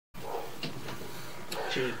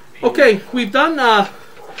Okay, we've done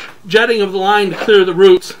jetting of the line to clear the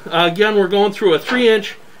roots. Again, we're going through a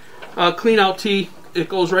 3-inch clean out tee. It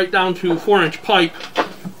goes right down to 4-inch pipe.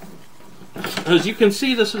 As you can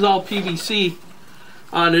see, this is all PVC,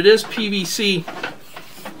 and it is PVC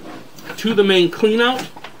to the main clean out,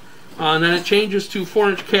 and then it changes to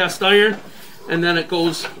 4-inch cast iron, and then it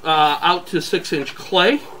goes out to 6-inch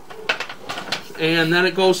clay, and then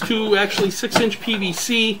it goes to actually 6-inch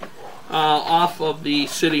PVC off of the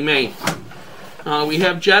city main. We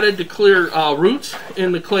have jetted to clear roots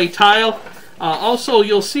in the clay tile. Also,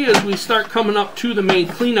 you'll see as we start coming up to the main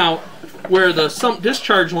clean out where the sump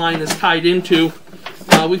discharge line is tied into,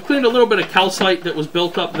 we've cleaned a little bit of calcite that was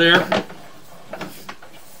built up there.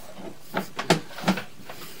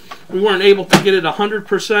 We weren't able to get it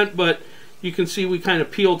 100%, but you can see we kind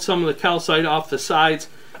of peeled some of the calcite off the sides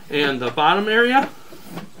and the bottom area.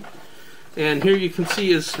 And here you can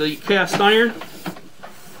see is the cast iron.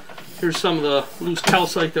 Here's some of the loose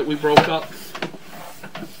calcite that we broke up.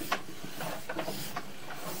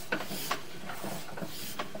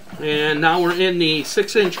 And now we're in the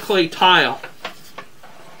 6-inch clay tile.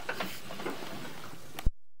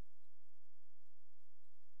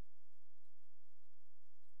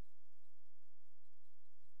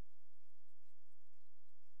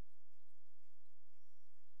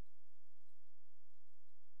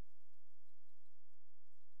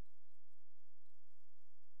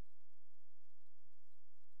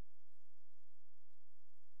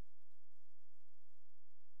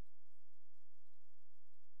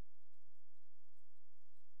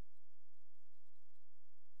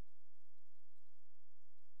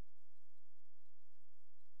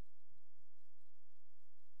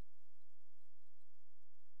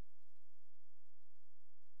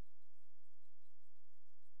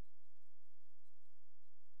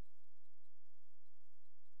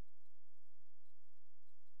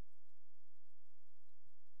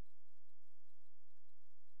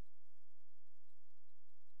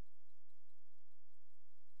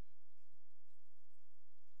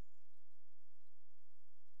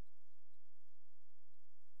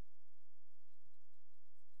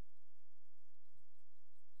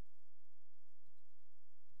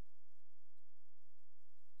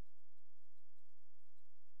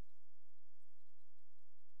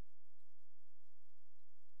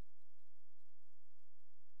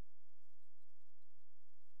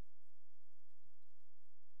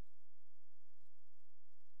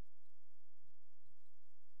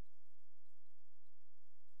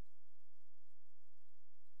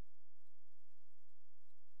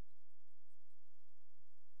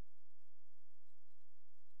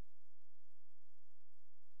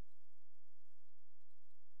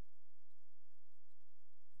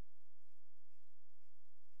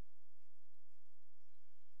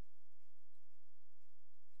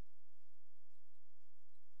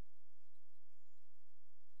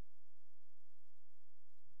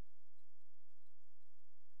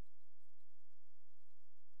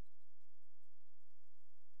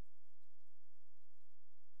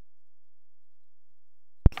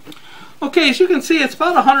 Okay, as you can see, it's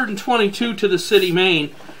about 122 to the city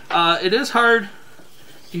main. It is hard.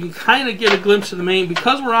 You can kind of get a glimpse of the main.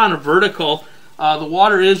 Because we're on a vertical, the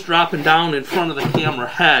water is dropping down in front of the camera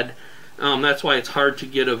head. That's why it's hard to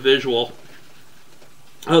get a visual.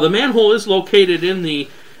 The manhole is located in the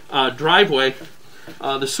driveway.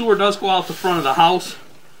 The sewer does go out the front of the house.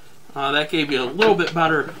 That gave you a little bit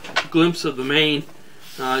better glimpse of the main.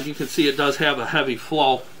 You can see it does have a heavy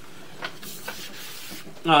flow.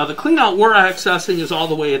 The clean out we're accessing is all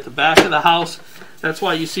the way at the back of the house. That's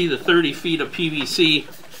why you see the 30 feet of PVC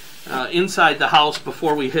inside the house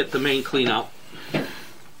before we hit the main clean out.